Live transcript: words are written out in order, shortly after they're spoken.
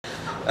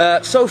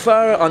So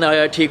far on the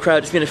IRT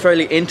crowd, it's been a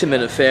fairly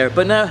intimate affair,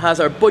 but now as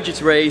our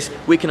budget's raised,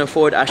 we can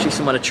afford actually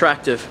someone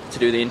attractive to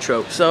do the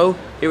intro. So,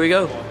 here we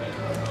go.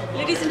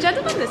 Ladies and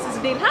gentlemen, this is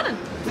Neil Hannon.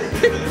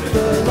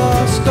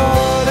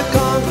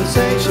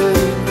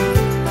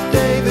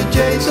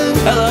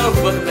 Hello,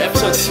 welcome to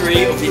episode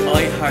 3 of the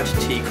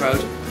IRT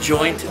crowd,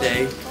 joined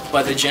today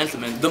by the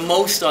gentleman, the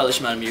most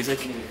stylish man in music,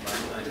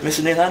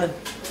 Mr. Neil Hannon.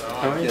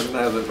 How are you?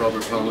 Now that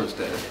Robert Palmer's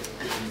dead.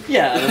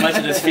 Yeah, I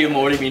imagine there's a few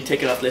more that have been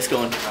taken off list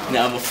going,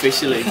 now I'm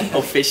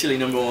officially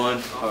number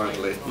one.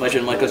 Hardly.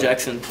 Imagine Michael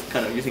Jackson,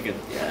 kind of, you're thinking,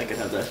 yeah, I could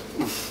have that.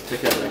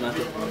 Take that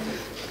mantle.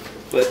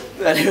 But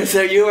anyway,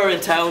 so you are in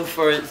town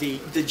for the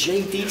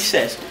JD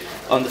set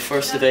on the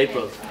 1st of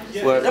April.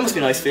 Where that must be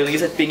a nice feeling,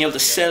 is it? Being able to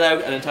sell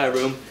out an entire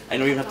room and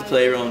not even have to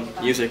play your own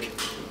music.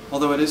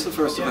 Although it is the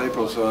 1st of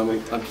April, so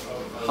I'm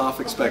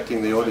half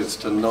expecting the audience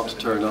to not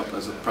turn up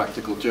as a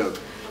practical joke.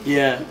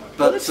 Yeah.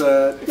 But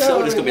so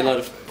there's going to be a lot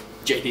of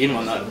JD and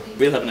whatnot.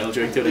 We'll have an L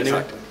during to it anyway.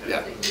 Exactly.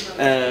 Yeah.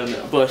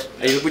 But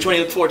which one do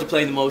you look forward to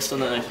playing the most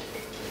on the night?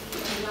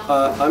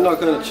 I'm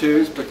not going to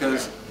choose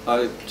because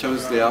I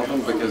chose the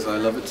album because I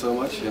love it so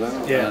much, you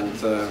know. Yeah.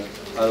 And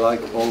I like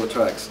all the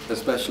tracks,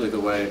 especially the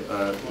way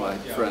my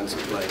friends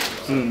play.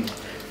 So.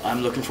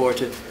 I'm looking forward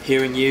to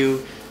hearing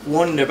you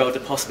wonder about the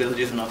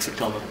possibilities of an Oxford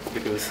comma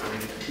because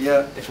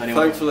if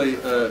anyone... thankfully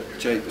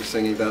Jake is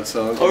singing that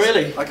song. Oh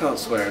really? I can't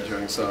swear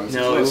during songs.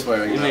 No, There's no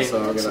swearing in that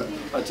song.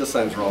 It just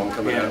sounds wrong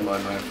coming out of my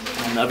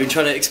mouth. And I've been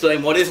trying to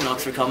explain what is an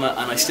Oxford comma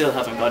and I still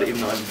haven't got it,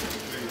 even though I'm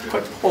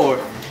quite poor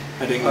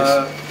at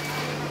English.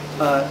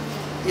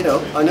 You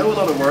know, I know a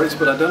lot of words,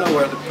 but I don't know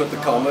where to put the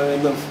comma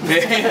in them.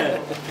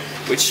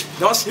 Which,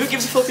 who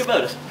gives a fuck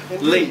about it?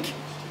 Link.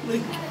 There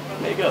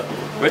you go.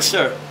 Right,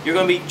 sir, you're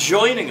going to be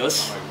joining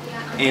us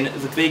in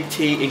the Big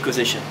T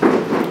Inquisition.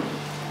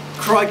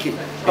 Crikey.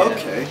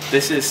 Okay.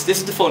 This is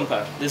the fun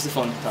part. This is the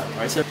fun part,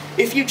 right? So,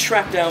 if you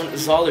track down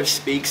Zoller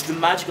Speaks, the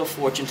magical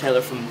fortune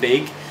teller from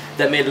Big,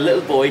 that made a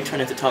little boy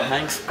turn into Tom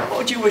Hanks, what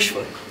would you wish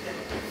for?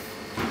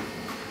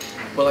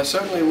 Well, I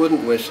certainly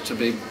wouldn't wish to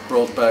be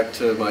brought back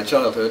to my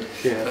childhood.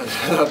 Yeah.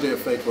 That'd be a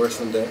fate worse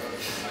than death.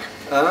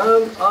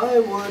 I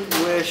would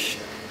wish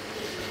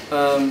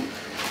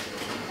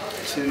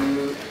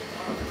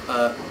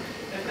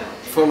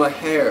for my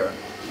hair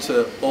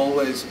to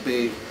always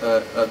be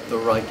at the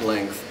right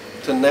length.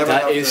 To never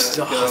that have is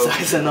to go,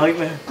 that is a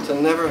nightmare. To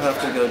never have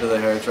to go to the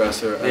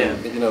hairdresser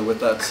and you know, with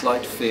that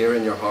slight fear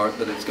in your heart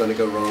that it's going to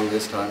go wrong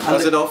this time,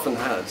 as it often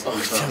has.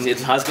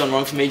 It has gone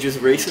wrong for me just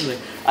recently.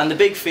 And the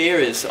big fear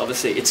is,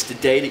 obviously, it's the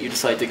day that you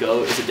decide to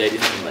go is the day that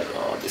you're thinking like,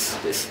 oh, this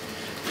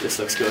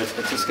looks good.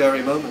 It's a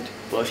scary moment.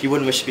 Well, if you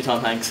wouldn't wish to be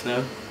Tom Hanks,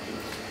 no?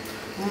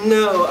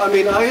 No, I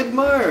mean, I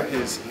admire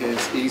his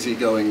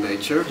easygoing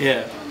nature.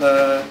 Yeah.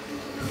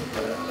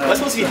 I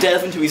suppose if you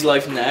delve into his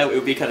life now, it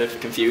would be kind of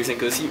confusing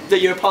because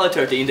your Apollo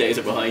 13 days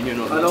are behind you.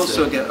 I'd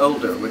also get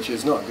older, which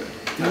is not good.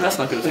 No, that's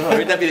not good at all.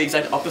 That'd be the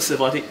exact opposite of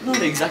what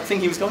the exact thing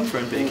he was going for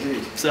in Big.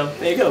 Indeed. So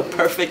there you go,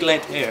 perfect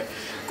length hair.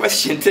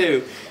 Question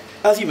 2.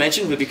 As you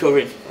mentioned, you'll be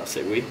covering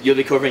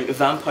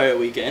Vampire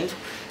Weekend.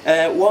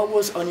 What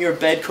was on your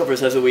bed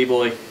covers as a wee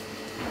boy,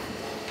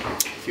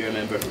 if you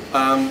remember?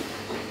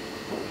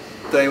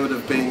 They would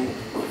have been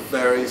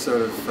very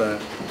sort of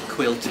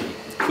quilty,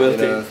 you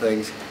know,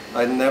 things.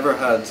 I never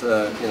had,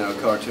 you know,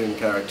 cartoon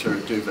character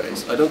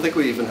duvets. I don't think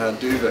we even had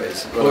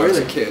duvets when I was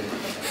a kid.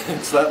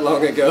 It's that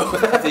long ago.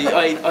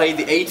 I had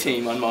the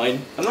A-Team on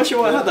mine. I'm not sure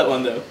why I had that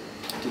one though.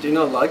 Did you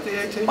not like the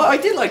A-Team? Oh, I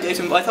did like the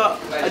A-Team, but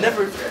I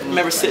never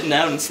remember sitting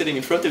down and sitting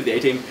in front of the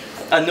A-Team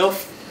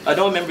enough. I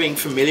don't remember being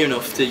familiar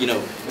enough to, you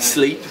know,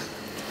 sleep.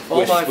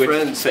 All my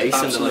friends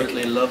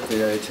absolutely loved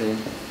the A-Team.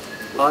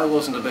 I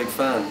wasn't a big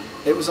fan.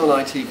 It was on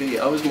ITV.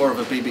 I was more of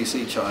a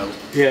BBC child.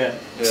 Yeah.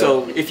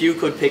 So if you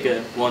could pick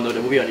one that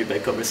would be on your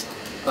bed covers,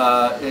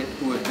 it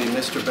would be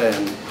Mr.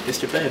 Ben.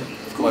 Mr. Ben,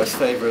 of course. My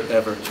favourite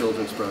ever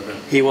children's programme.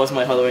 He was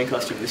my Halloween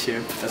costume this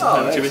year.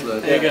 Excellent.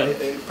 There you go.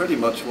 It pretty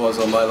much was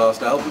on my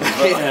last album.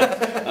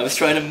 Yeah. I was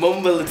trying to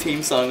mumble the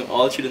theme song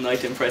all through the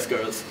night to impress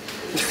girls.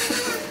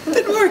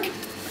 Didn't work.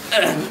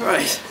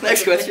 Right,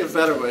 next question.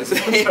 Better ways of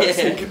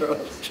impressing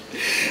girls.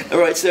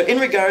 Alright, so in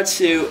regards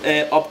to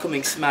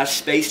upcoming Smash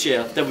Space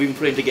Jail that we've been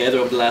putting together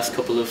over the last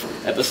couple of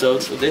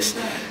episodes of this,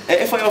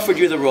 if I offered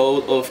you the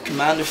role of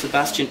Commander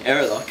Sebastian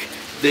Airlock,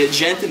 the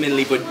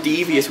gentlemanly but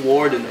devious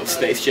warden of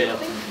Space Jail,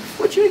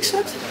 would you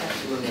accept?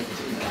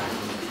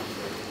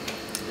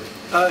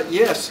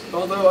 Yes,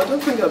 although I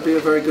don't think I'd be a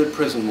very good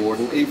prison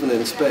warden, even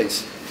in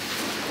space.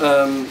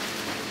 I'm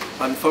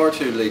far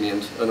too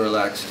lenient and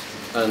relaxed.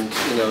 And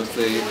you know,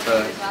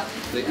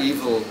 the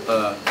evil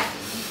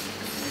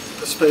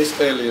space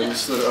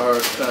aliens that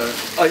are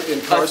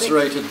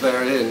incarcerated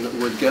therein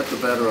would get the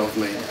better of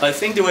me. I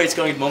think the way it's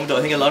going at the moment, though,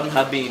 I think a lot of them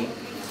have been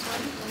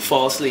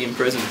falsely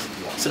imprisoned.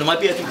 So there might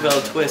be, I think, a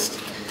little twist.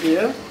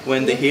 Yeah.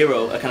 When the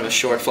hero, a kind of a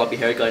short,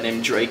 floppy-haired guy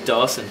named Drake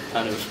Dawson,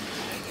 kind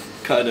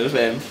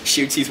of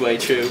shoots his way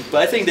through.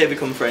 But I think they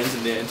become friends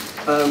in the end.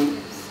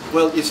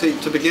 Well, you see,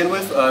 to begin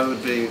with, I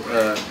would be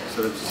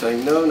sort of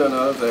saying, no, no,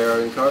 no, they are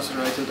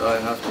incarcerated, I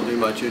have to do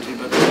my duty,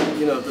 but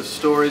you know, the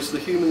stories, the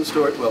human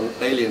story, well,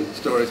 alien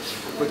stories,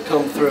 would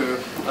come through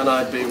and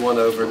I'd be won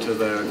over to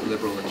their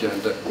liberal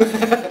agenda.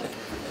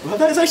 Well,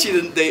 that is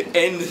actually the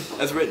end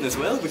as written as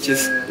well, which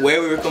is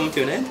where we were coming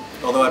to an end.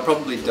 Although I'd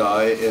probably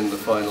die in the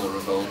final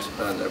revolt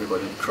and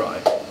everybody would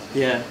cry.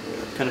 Yeah,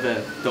 kind of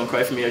a don't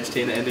cry for me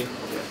Argentina ending.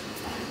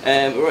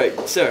 Right,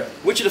 sir,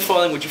 which of the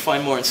following would you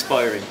find more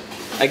inspiring?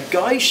 A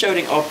guy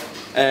shouting up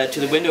to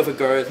the window of a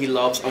girl he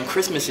loves on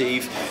Christmas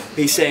Eve,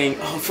 he's saying,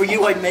 "Oh, for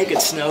you I'd make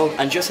it snow,"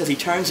 and just as he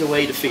turns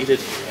away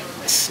defeated,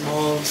 a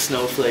small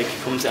snowflake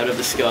comes out of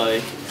the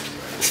sky.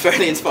 It's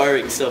fairly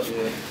inspiring stuff.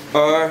 Yeah.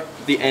 Or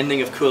the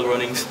ending of Cool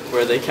Runnings,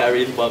 where they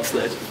carry the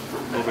bobsled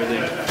over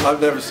there.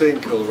 I've never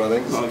seen Cool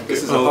Runnings.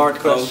 This is a hard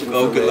question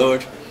for me. Good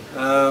lord.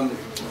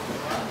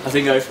 I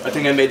think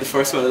I made the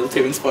first one a little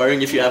too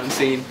inspiring if you haven't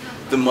seen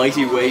the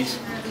mighty weight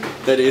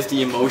that is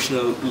the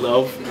emotional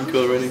love in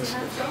Cool Runnings.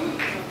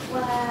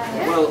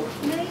 Well,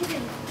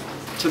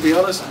 to be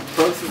honest,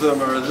 both of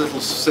them are a little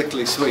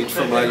sickly sweet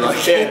for my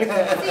liking.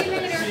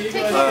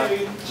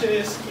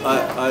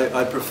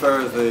 I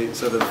prefer the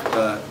sort of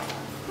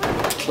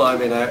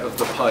climbing out of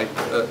the pipe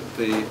at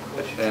the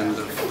end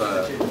of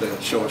the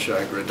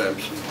Shawshank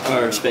Redemption.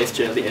 Or Space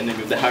Jam, the ending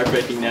of the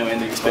heartbreaking now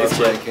ending of Space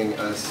Jam. Heartbreaking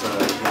as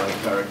my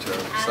character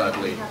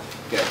sadly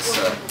gets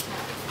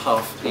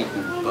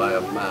half-eaten by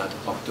a mad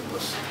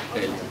octopus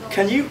alien.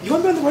 Can you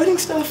want to run the writing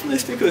staff for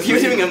this, because you're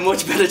doing a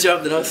much better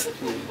job than us.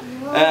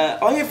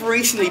 I have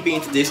recently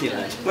been to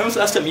Disneyland. When was the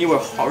last time you were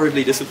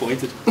horribly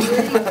disappointed?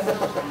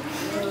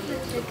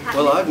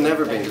 Well, I've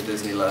never been to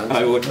Disneyland.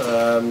 I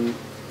wouldn't.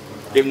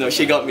 Even though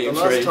she got me in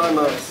free. The last time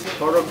I was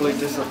horribly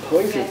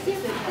disappointed,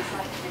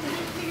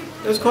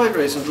 it was quite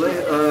recently.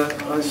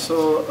 I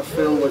saw a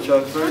film which I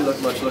was very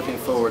much looking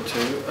forward to.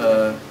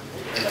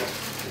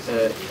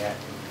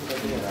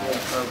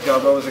 Oh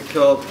God, what was it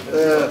called?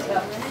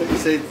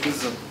 See,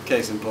 this is a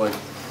case in point.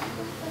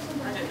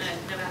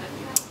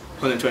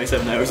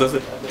 127 hours, was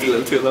it? A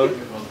little too low.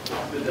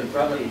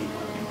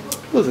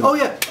 Oh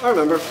yeah, I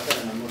remember.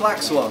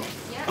 Black Swan.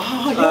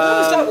 Oh,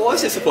 yeah, that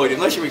was disappointing.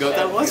 Unless you regard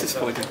that was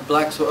disappointing.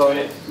 Black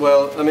Swan.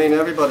 Well, I mean,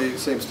 everybody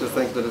seems to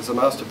think that it's a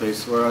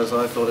masterpiece, whereas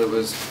I thought it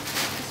was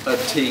a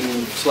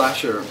teen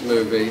slasher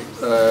movie.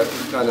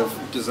 Kind of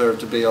deserved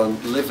to be on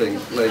Living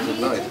late at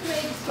night.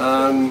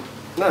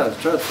 No, it's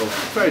dreadful.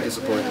 Very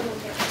disappointing.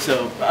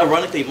 So,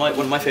 ironically, one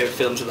of my favourite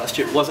films of last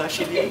year was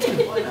actually The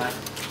A-Team. I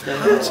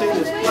haven't seen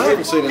it. I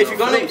haven't seen it.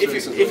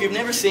 If you've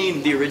never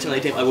seen the original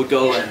A-Team, I would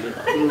go and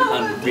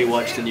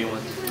rewatch the new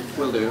one.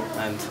 Will do.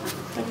 And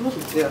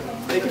yeah,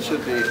 I think it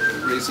should be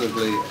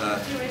reasonably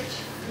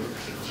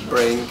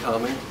brain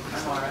calming.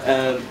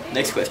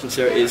 Next question,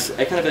 sir, is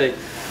a kind of a.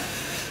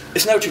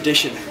 It's now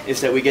tradition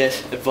is that we get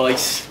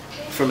advice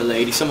from a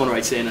lady. Someone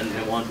writes in and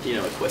they want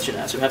a question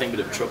answered, having a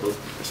bit of trouble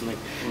or something.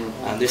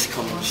 And this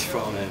comes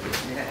from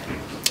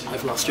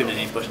I've lost your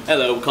name, but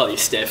hello, we'll call you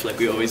Steph like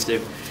we always do.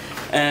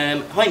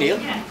 Hi Neil.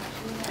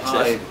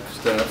 Hi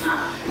Steph.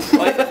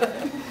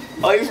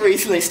 I've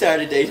recently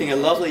started dating a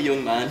lovely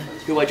young man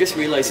who I just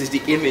realised is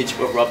the image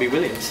of Robbie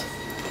Williams.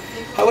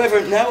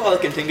 However, now all I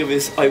can think of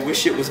is, I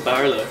wish it was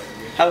Barlow.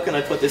 How can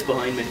I put this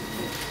behind me?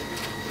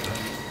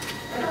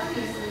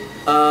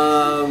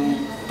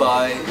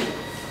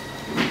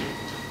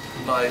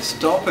 By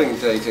stopping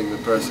dating the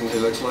person who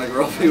looks like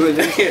Robbie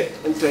Williams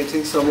and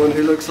dating someone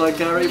who looks like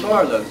Gary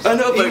Barlow. I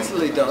know, but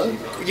easily done.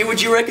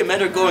 Would you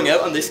recommend her going out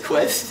on this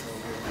quest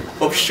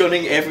of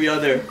shunning every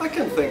other? I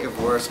can think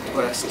of worse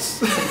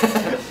quests.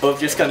 Of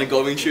just kind of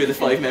going through the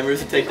 5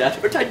 members and take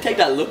that, or take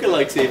that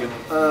lookalikes even.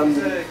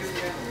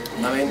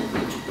 I mean,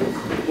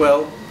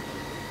 well,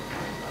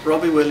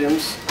 Robbie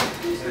Williams.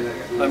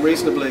 I'm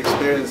reasonably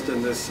experienced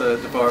in this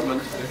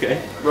department.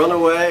 Okay. Run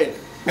away.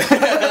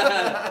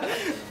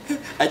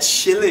 A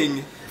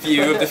chilling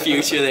view of the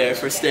future there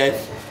for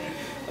Steph.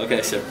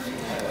 Okay, sir.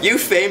 You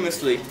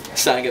famously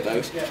sang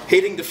about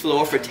hitting the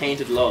floor for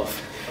tainted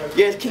love.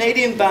 Yet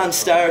Canadian band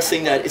stars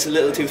sing that it's a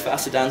little too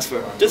fast to dance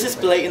for. Does this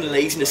blatant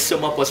laziness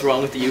sum up what's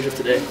wrong with the youth of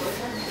today?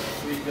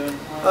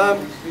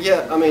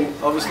 Yeah, I mean,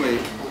 obviously,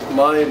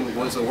 mine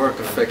was a work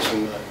of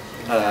fiction.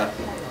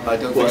 I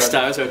don't think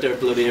stars out there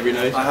bloody every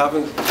night. I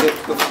haven't hit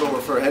the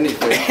floor for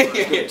anything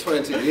for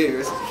 20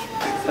 years.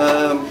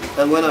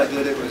 And when I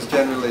did, it was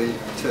generally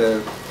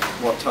to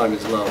What Time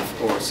Is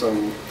Love or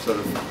some sort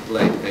of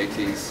late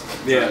 80s,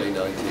 early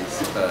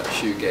 90s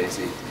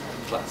shoegazy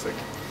classic.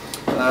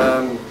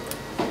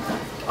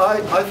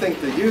 I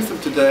think the youth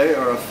of today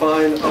are a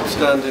fine,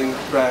 upstanding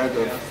crowd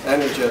of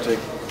energetic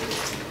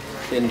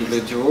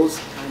individuals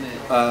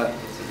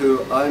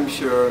who I'm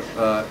sure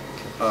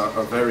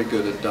are very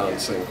good at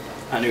dancing.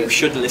 And who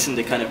should listen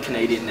to kind of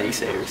Canadian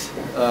naysayers.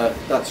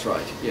 That's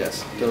right,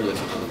 yes. Don't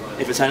listen to them.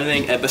 If it's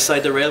anything,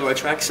 beside the railroad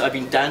tracks, I've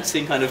been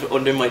dancing kind of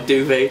under my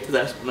duvet to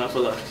that an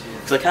awful lot.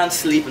 Because I can't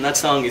sleep, and that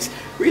song is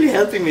really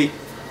helping me.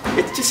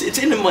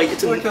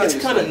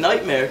 It's kind of a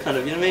nightmare, kind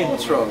of, you know what I mean?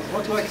 What's wrong?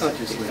 Why can't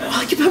you sleep?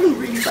 I keep having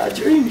really bad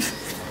dreams.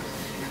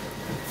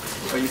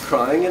 Are you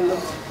crying in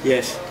them?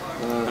 Yes.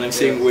 And I'm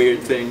seeing weird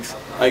things.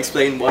 I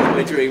explained one of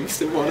my dreams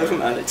to one of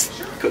them, and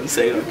couldn't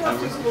say it on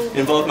camera. It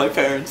involved my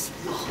parents.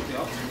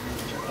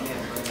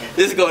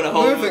 This is going a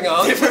whole Moving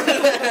on.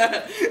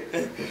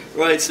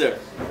 Right, sir.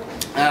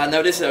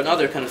 Now this is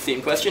another kind of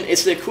theme question.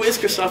 It's the Quiz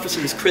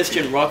Christopherson's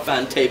Christian rock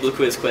band table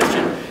quiz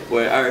question,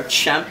 where our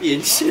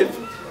championship.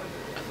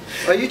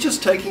 Are you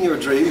just taking your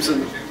dreams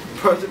and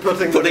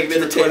putting them into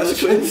the table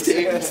quiz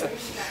team? Yes.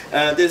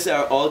 This is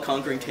our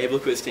all-conquering table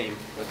quiz team.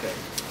 Okay.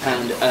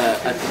 And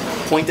a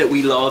point that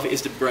we love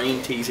is the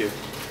brain teaser.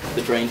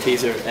 The brain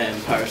teaser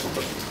part of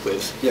the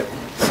quiz. Yeah.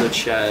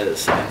 Such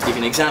as, to give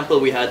you an example,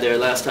 we had there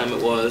last time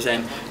it was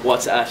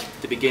what's at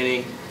the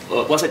beginning,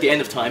 what's at the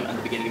end of time and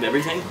the beginning of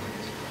everything.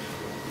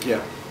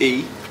 Yeah.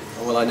 E.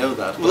 Oh, well, I know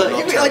that. Well,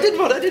 I didn't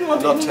want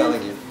I'm not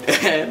telling you.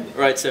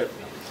 Right, sir.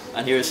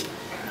 And here's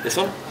this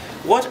one.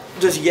 What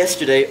does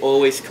yesterday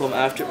always come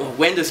after?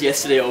 When does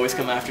yesterday always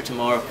come after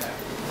tomorrow?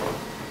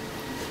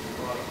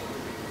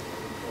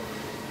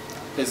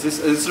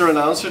 Is there an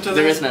answer to this?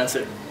 There is an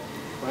answer.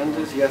 When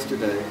does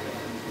yesterday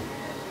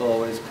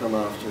always come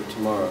after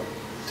tomorrow?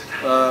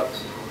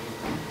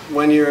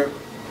 When you're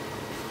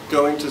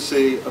going to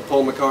see a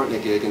Paul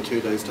McCartney gig in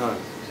 2 days' time.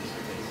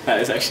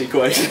 That is actually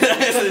quite.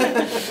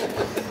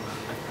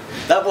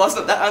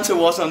 That answer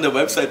was on the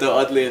website though,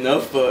 oddly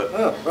enough, but.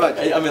 Oh,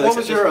 right. I mean, what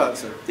was your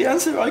answer? The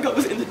answer I got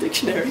was in the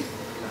dictionary.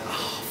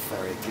 Oh,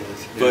 very good.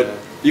 But yeah.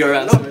 your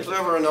answer. Not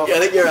clever enough. Yeah, I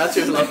think your answer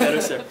is a lot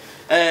better, sir.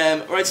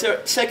 Right,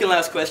 sir. Second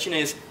last question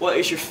is: what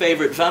is your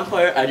favourite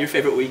vampire and your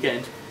favourite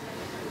weekend?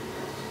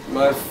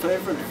 My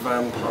favourite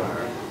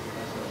vampire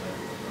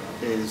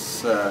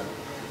is the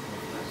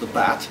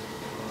Bat.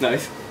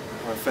 Nice.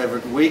 My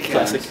favourite weekend.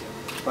 Classic.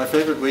 My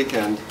favourite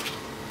weekend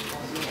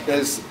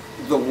is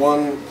the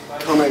one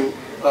coming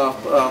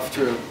up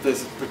after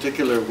this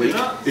particular week.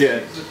 Yeah.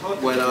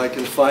 When I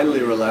can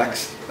finally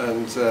relax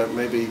and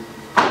maybe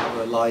have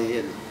a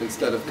lie-in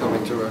instead of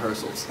coming to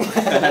rehearsals.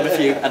 And have a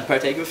few and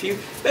partake of a few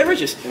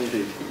beverages.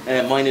 Indeed.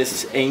 Mine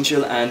is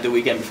Angel and the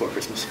weekend before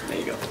Christmas. There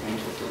you go.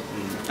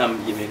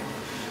 You mean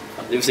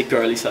it was a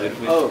girly side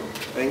of me. Oh,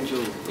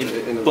 Angel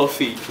in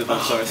Buffy the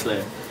Vampire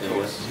Slayer. There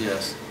was.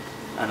 Yes.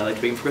 And I like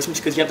to bring for Christmas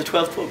because you have the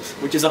 12 pubs,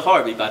 which is a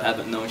horribly bad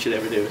habit. No one should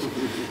ever do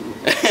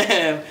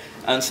it.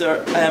 And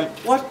sir,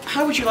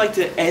 how would you like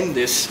to end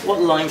this?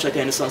 What line would you like to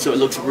end this on so it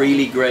looks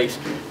really great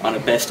on a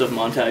best of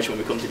montage when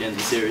we come to the end of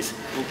the series?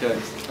 Okay.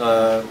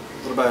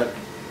 What about?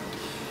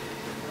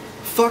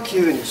 Fuck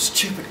you and your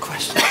stupid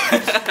question.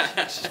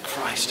 Jesus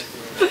Christ.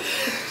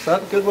 Is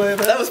that a good way of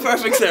it? That was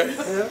perfect, sir.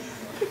 Yeah.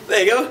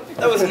 There you go.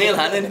 That was Neil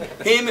Hannon.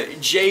 Him,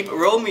 Jape,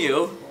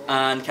 Romeo,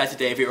 and Kathy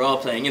Davey are all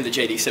playing in the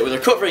JD set where they're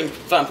covering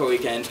Vampire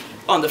Weekend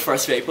on the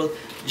 1st of April.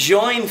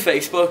 Join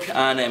Facebook,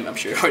 and I'm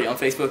sure you're already on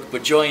Facebook,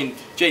 but join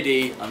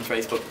JD on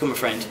Facebook, become a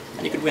friend,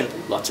 and you could win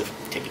lots of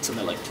tickets and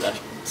the like to that.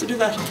 So do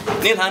that.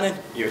 Neil Hannon,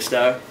 you're a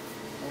star.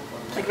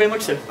 Thank you very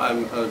much, sir.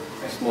 I'm a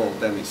small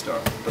demi-star,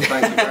 but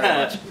thank you very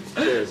much.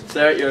 Cheers.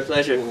 Sir, you're a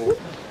pleasure.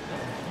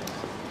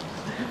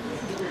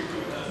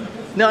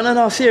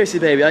 No, seriously,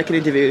 baby, I can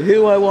interview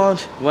who I want,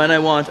 when I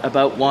want,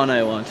 about when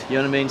I want. You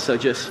know what I mean? So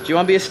just, do you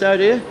want to be a star,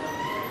 do you?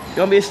 You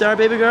want to be a star,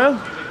 baby girl?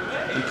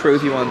 And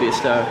prove you want to be a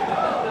star.